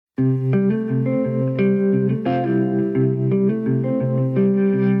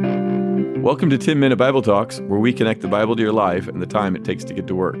Welcome to 10-Minute Bible Talks, where we connect the Bible to your life and the time it takes to get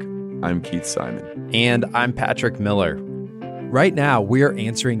to work. I'm Keith Simon. And I'm Patrick Miller. Right now, we're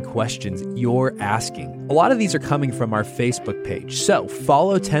answering questions you're asking. A lot of these are coming from our Facebook page. So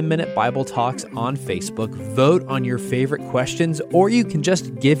follow 10-Minute Bible Talks on Facebook, vote on your favorite questions, or you can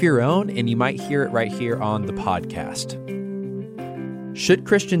just give your own and you might hear it right here on the podcast. Should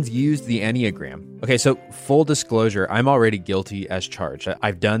Christians use the Enneagram? Okay, so full disclosure, I'm already guilty as charged.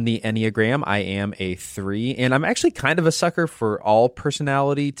 I've done the Enneagram. I am a 3, and I'm actually kind of a sucker for all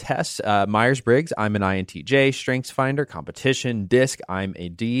personality tests. Myers-Briggs, I'm an INTJ, StrengthsFinder, Competition, DISC, I'm a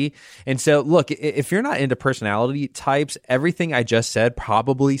D. And so, look, if you're not into personality types, everything I just said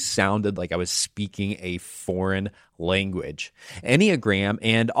probably sounded like I was speaking a foreign language. Enneagram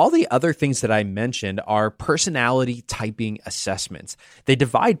and all the other things that I mentioned are personality typing assessments. They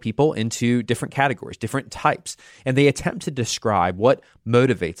divide people into different categories, different types, and they attempt to describe what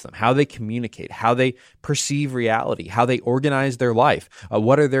motivates them, how they communicate, how they perceive reality, how they organize their life,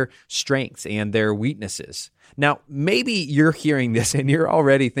 what are their strengths and their weaknesses. Now, maybe you're hearing this and you're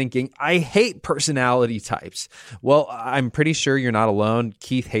already thinking, I hate personality types. Well, I'm pretty sure you're not alone.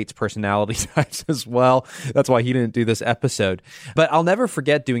 Keith hates personality types as well. That's why he didn't do this episode. But I'll never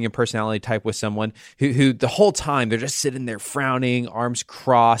forget doing a personality type with someone who the whole time they're just sitting there frowning, arms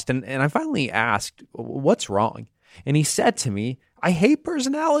crossed. And I finally asked, what's wrong? And he said to me, I hate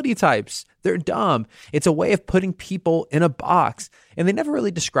personality types. They're dumb. It's a way of putting people in a box. And they never really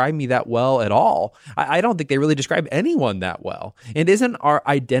describe me that well at all. I don't think they really describe anyone that well. And isn't our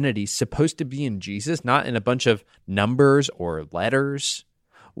identity supposed to be in Jesus, not in a bunch of numbers or letters?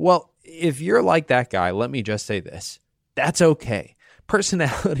 Well, if you're like that guy, let me just say this. That's okay.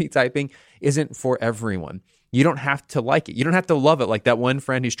 Personality typing isn't for everyone. You don't have to like it. You don't have to love it like that one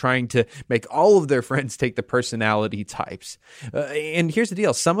friend who's trying to make all of their friends take the personality types. And here's the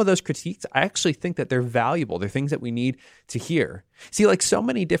deal. Some of those critiques, I actually think that they're valuable. They're things that we need to hear. See, like so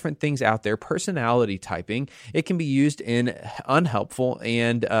many different things out there, personality typing, it can be used in unhelpful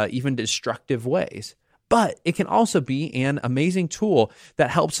and even destructive ways. But it can also be an amazing tool that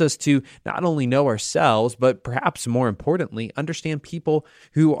helps us to not only know ourselves, but perhaps more importantly, understand people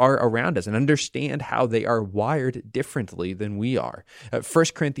who are around us and understand how they are wired differently than we are. 1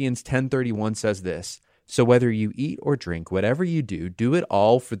 Corinthians 10:31 says this, so whether you eat or drink, whatever you do, do it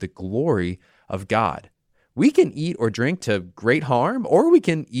all for the glory of God. We can eat or drink to great harm, or we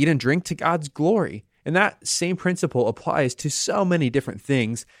can eat and drink to God's glory. And that same principle applies to so many different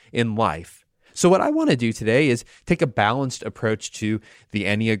things in life. So what I want to do today is take a balanced approach to the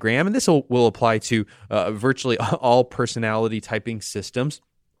Enneagram, and this will apply to virtually all personality typing systems.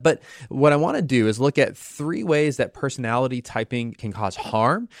 But what I want to do is look at 3 ways that personality typing can cause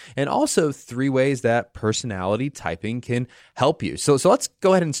harm, and also 3 ways that personality typing can help you. So let's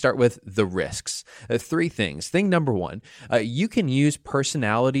go ahead and start with the risks. 3 things. Thing number 1, you can use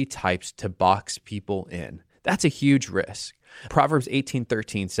personality types to box people in. That's a huge risk. Proverbs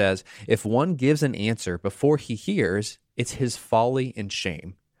 18:13 says, if one gives an answer before he hears, it's his folly and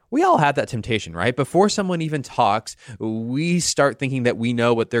shame. We all have that temptation, right? Before someone even talks, we start thinking that we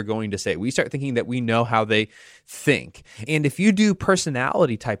know what they're going to say. We start thinking that we know how they think. And if you do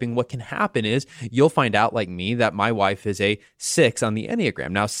personality typing, what can happen is you'll find out, like me, that my wife is a 6 on the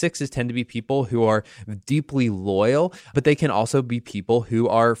Enneagram. Now, 6s tend to be people who are deeply loyal, but they can also be people who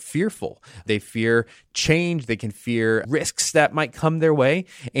are fearful. They fear change. They can fear risks that might come their way.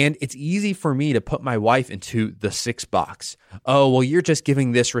 And it's easy for me to put my wife into the 6 box. Oh, well, you're just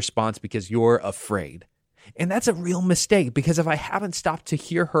giving this response because you're afraid. And that's a real mistake, because if I haven't stopped to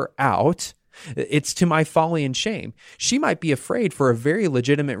hear her out, it's to my folly and shame. She might be afraid for a very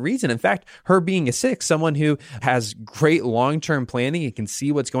legitimate reason. In fact, her being a 6, someone who has great long-term planning and can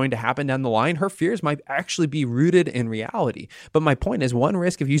see what's going to happen down the line, her fears might actually be rooted in reality. But my point is, one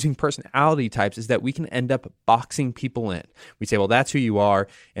risk of using personality types is that we can end up boxing people in. We say, well, that's who you are,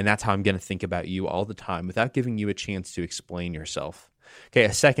 and that's how I'm going to think about you all the time, without giving you a chance to explain yourself. Okay,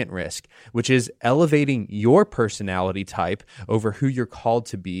 a second risk, which is elevating your personality type over who you're called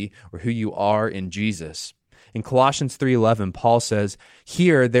to be or who you are in Jesus. In Colossians 3:11, Paul says,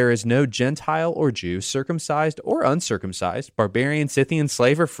 here there is no Gentile or Jew, circumcised or uncircumcised, barbarian, Scythian,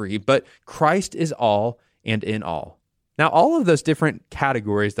 slave or free, but Christ is all and in all. Now, all of those different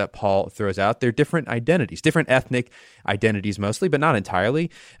categories that Paul throws out, they're different identities, different ethnic identities mostly, but not entirely.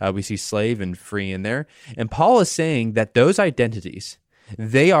 We see slave and free in there. And Paul is saying that those identities,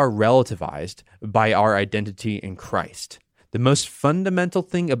 they are relativized by our identity in Christ. The most fundamental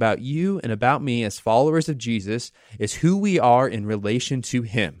thing about you and about me as followers of Jesus is who we are in relation to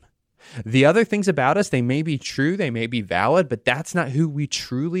him. The other things about us, they may be true, they may be valid, but that's not who we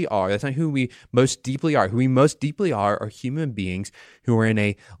truly are. That's not who we most deeply are. Who we most deeply are human beings who are in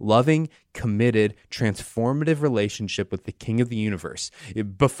a loving, committed, transformative relationship with the King of the universe.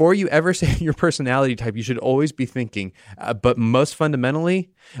 Before you ever say your personality type, you should always be thinking, but most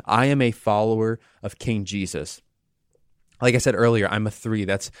fundamentally, I am a follower of King Jesus. Like I said earlier, I'm a 3.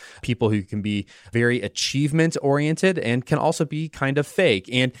 That's people who can be very achievement-oriented and can also be kind of fake.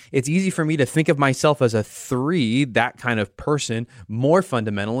 And it's easy for me to think of myself as a 3, that kind of person, more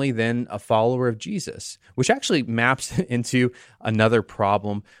fundamentally than a follower of Jesus, which actually maps into another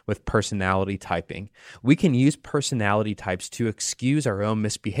problem with personality typing. We can use personality types to excuse our own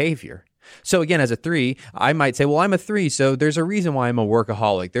misbehavior. So again, as a 3, I might say, well, I'm a 3, so there's a reason why I'm a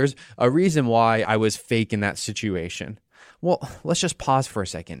workaholic. There's a reason why I was fake in that situation. Well, let's just pause for a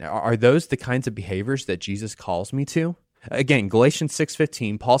second. Are those the kinds of behaviors that Jesus calls me to? Again, Galatians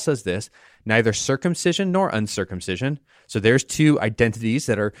 6:15, Paul says this, neither circumcision nor uncircumcision. So there's 2 identities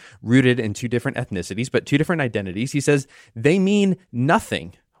that are rooted in 2 different ethnicities, but 2 different identities. He says they mean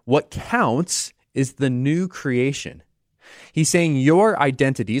nothing. What counts is the new creation. He's saying your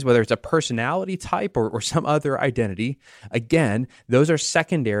identities, whether it's a personality type or some other identity, again, those are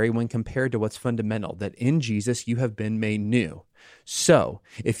secondary when compared to what's fundamental, that in Jesus you have been made new. So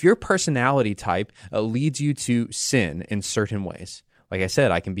if your personality type leads you to sin in certain ways, like I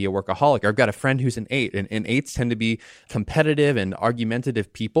said, I can be a workaholic. I've got a friend who's an 8, and 8s tend to be competitive and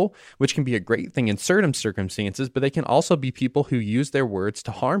argumentative people, which can be a great thing in certain circumstances, but they can also be people who use their words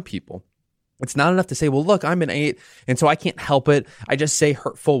to harm people. It's not enough to say, well, look, I'm an 8, and so I can't help it. I just say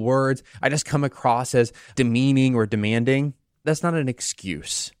hurtful words. I just come across as demeaning or demanding. That's not an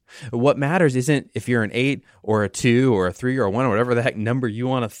excuse. What matters isn't if you're an 8 or a 2 or a 3 or a 1 or whatever the heck number you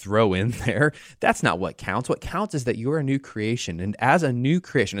want to throw in there. That's not what counts. What counts is that you're a new creation. And as a new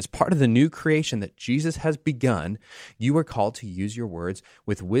creation, as part of the new creation that Jesus has begun, you are called to use your words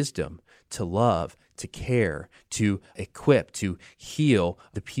with wisdom, to love, to care, to equip, to heal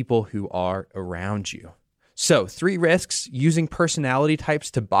the people who are around you. So 3 risks: using personality types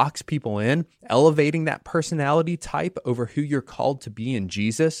to box people in, elevating that personality type over who you're called to be in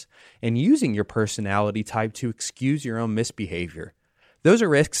Jesus, and using your personality type to excuse your own misbehavior. Those are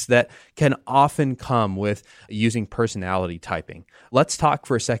risks that can often come with using personality typing. Let's talk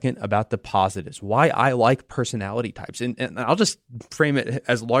for a second about the positives, why I like personality types. And I'll just frame it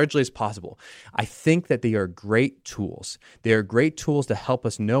as largely as possible. I think that they are great tools. They are great tools to help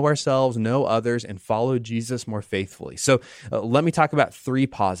us know ourselves, know others, and follow Jesus more faithfully. So let me talk about 3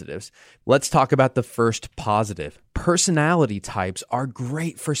 positives. Let's talk about the first positive. Personality types are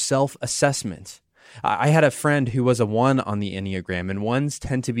great for self-assessment. I had a friend who was a 1 on the Enneagram, and 1s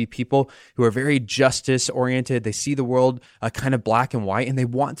tend to be people who are very justice-oriented. They see the world kind of black and white, and they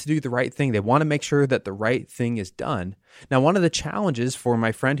want to do the right thing. They want to make sure that the right thing is done. Now, one of the challenges for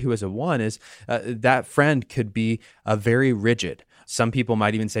my friend who is a 1 is that friend could be very rigid. Some people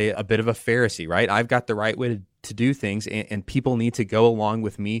might even say a bit of a Pharisee, right? I've got the right way to do things, and people need to go along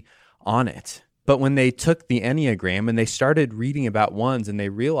with me on it. But when they took the Enneagram and they started reading about 1s and they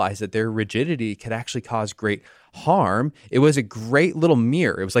realized that their rigidity could actually cause great harm, it was a great little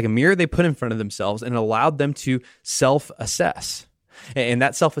mirror. It was like a mirror they put in front of themselves and it allowed them to self-assess. And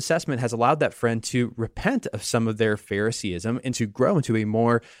that self-assessment has allowed that friend to repent of some of their Phariseeism and to grow into a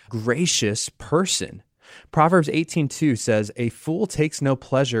more gracious person. Proverbs 18:2 says, "A fool takes no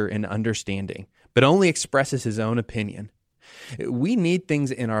pleasure in understanding, but only expresses his own opinion." We need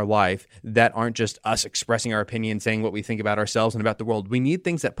things in our life that aren't just us expressing our opinion, saying what we think about ourselves and about the world. We need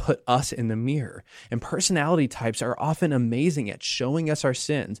things that put us in the mirror. And personality types are often amazing at showing us our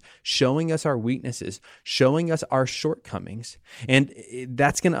sins, showing us our weaknesses, showing us our shortcomings. And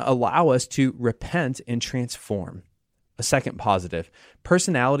that's going to allow us to repent and transform. A second positive,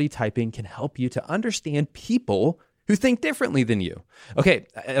 personality typing can help you to understand people who think differently than you. Okay,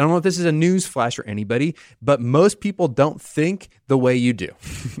 I don't know if this is a news flash for anybody, but most people don't think the way you do.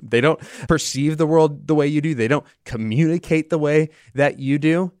 They don't perceive the world the way you do. They don't communicate the way that you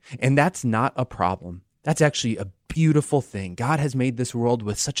do. And that's not a problem. That's actually a beautiful thing. God has made this world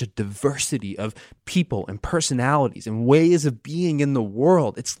with such a diversity of people and personalities and ways of being in the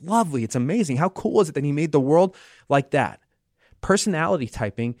world. It's lovely. It's amazing. How cool is it that He made the world like that? Personality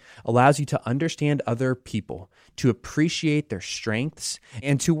typing allows you to understand other people, to appreciate their strengths,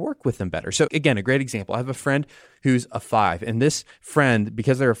 and to work with them better. So again, a great example. I have a friend who's a 5, and this friend,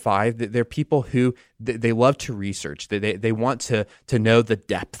 because they're a 5, they're people who they love to research. They want to know the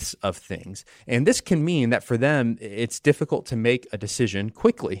depths of things. And this can mean that for them, it's difficult to make a decision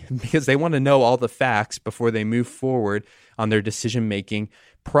quickly because they want to know all the facts before they move forward on their decision-making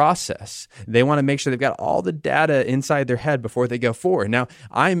process. They want to make sure they've got all the data inside their head before they go forward. Now,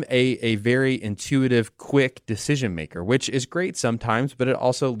 I'm a very intuitive, quick decision maker, which is great sometimes, but it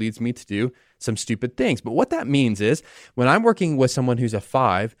also leads me to do some stupid things. But what that means is when I'm working with someone who's a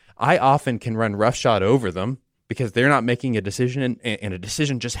 5, I often can run roughshod over them because they're not making a decision, and a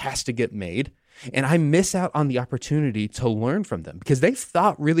decision just has to get made. And I miss out on the opportunity to learn from them because they've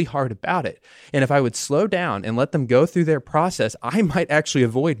thought really hard about it. And if I would slow down and let them go through their process, I might actually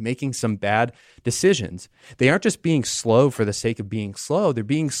avoid making some bad decisions. They aren't just being slow for the sake of being slow. They're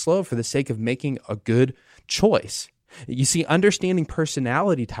being slow for the sake of making a good choice. You see, understanding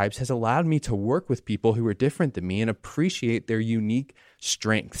personality types has allowed me to work with people who are different than me and appreciate their unique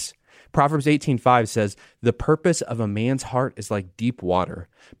strengths. Proverbs 18:5 says, "The purpose of a man's heart is like deep water,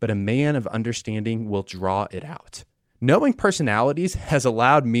 but a man of understanding will draw it out." Knowing personalities has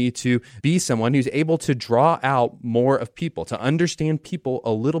allowed me to be someone who's able to draw out more of people, to understand people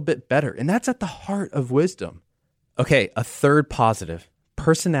a little bit better. And that's at the heart of wisdom. Okay, a third positive.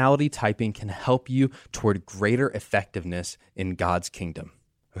 Personality typing can help you toward greater effectiveness in God's kingdom.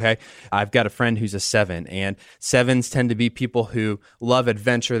 Okay, I've got a friend who's a 7, and 7s tend to be people who love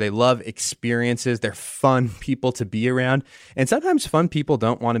adventure. They love experiences. They're fun people to be around. And sometimes fun people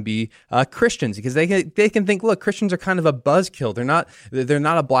don't want to be Christians because they can think, look, Christians are kind of a buzzkill. They're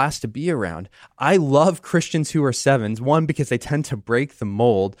not a blast to be around. I love Christians who are 7s. 1, because they tend to break the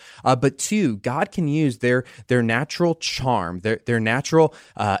mold, but 2, God can use their natural charm, their natural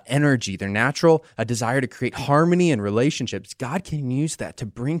energy, their natural desire to create harmony in relationships. God can use that to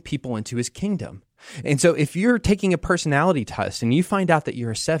bring people into his kingdom. And so if you're taking a personality test and you find out that you're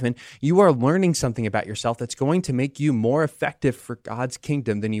a 7, you are learning something about yourself that's going to make you more effective for God's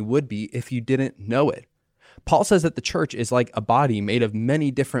kingdom than you would be if you didn't know it. Paul says that the church is like a body made of many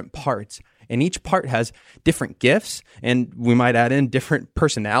different parts, and each part has different gifts, and we might add in different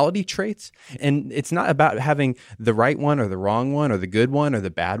personality traits. And it's not about having the right one or the wrong one or the good one or the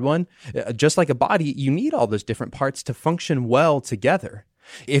bad one. Just like a body, you need all those different parts to function well together.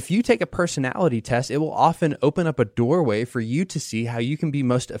 If you take a personality test, it will often open up a doorway for you to see how you can be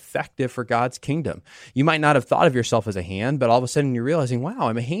most effective for God's kingdom. You might not have thought of yourself as a hand, but all of a sudden you're realizing, wow,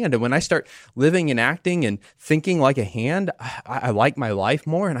 I'm a hand. And when I start living and acting and thinking like a hand, I like my life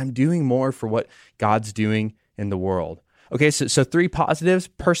more, and I'm doing more for what God's doing in the world. Okay, so 3 positives.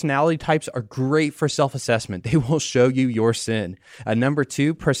 Personality types are great for self-assessment. They will show you your sin. Number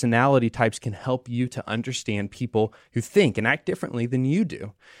 2, personality types can help you to understand people who think and act differently than you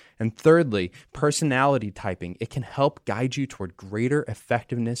do. And thirdly, personality typing, it can help guide you toward greater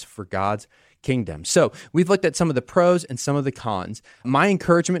effectiveness for God's kingdom. So we've looked at some of the pros and some of the cons. My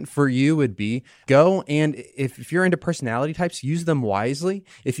encouragement for you would be go and if you're into personality types, use them wisely.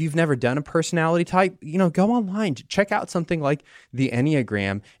 If you've never done a personality type, go online, check out something like the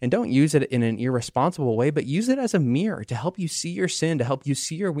Enneagram, and don't use it in an irresponsible way, but use it as a mirror to help you see your sin, to help you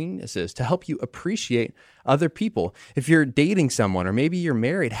see your weaknesses, to help you appreciate other people. If you're dating someone or maybe you're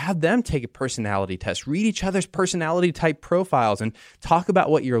married, have them take a personality test, read each other's personality type profiles and talk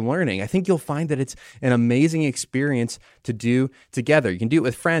about what you're learning. I think you'll find that it's an amazing experience to do together. You can do it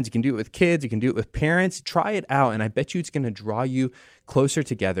with friends, you can do it with kids, you can do it with parents. Try it out, and I bet you it's going to draw you closer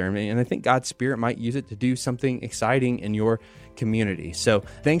together. And I think God's Spirit might use it to do something exciting in your community. So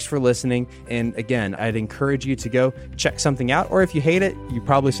thanks for listening. And again, I'd encourage you to go check something out, or if you hate it, you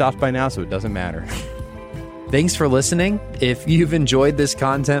probably stopped by now, so it doesn't matter. Thanks for listening. If you've enjoyed this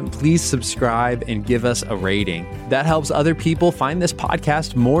content, please subscribe and give us a rating. That helps other people find this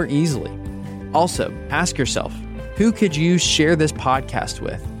podcast more easily. Also, ask yourself, who could you share this podcast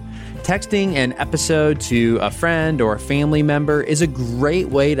with? Texting an episode to a friend or a family member is a great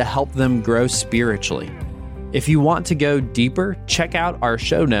way to help them grow spiritually. If you want to go deeper, check out our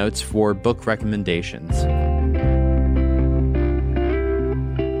show notes for book recommendations.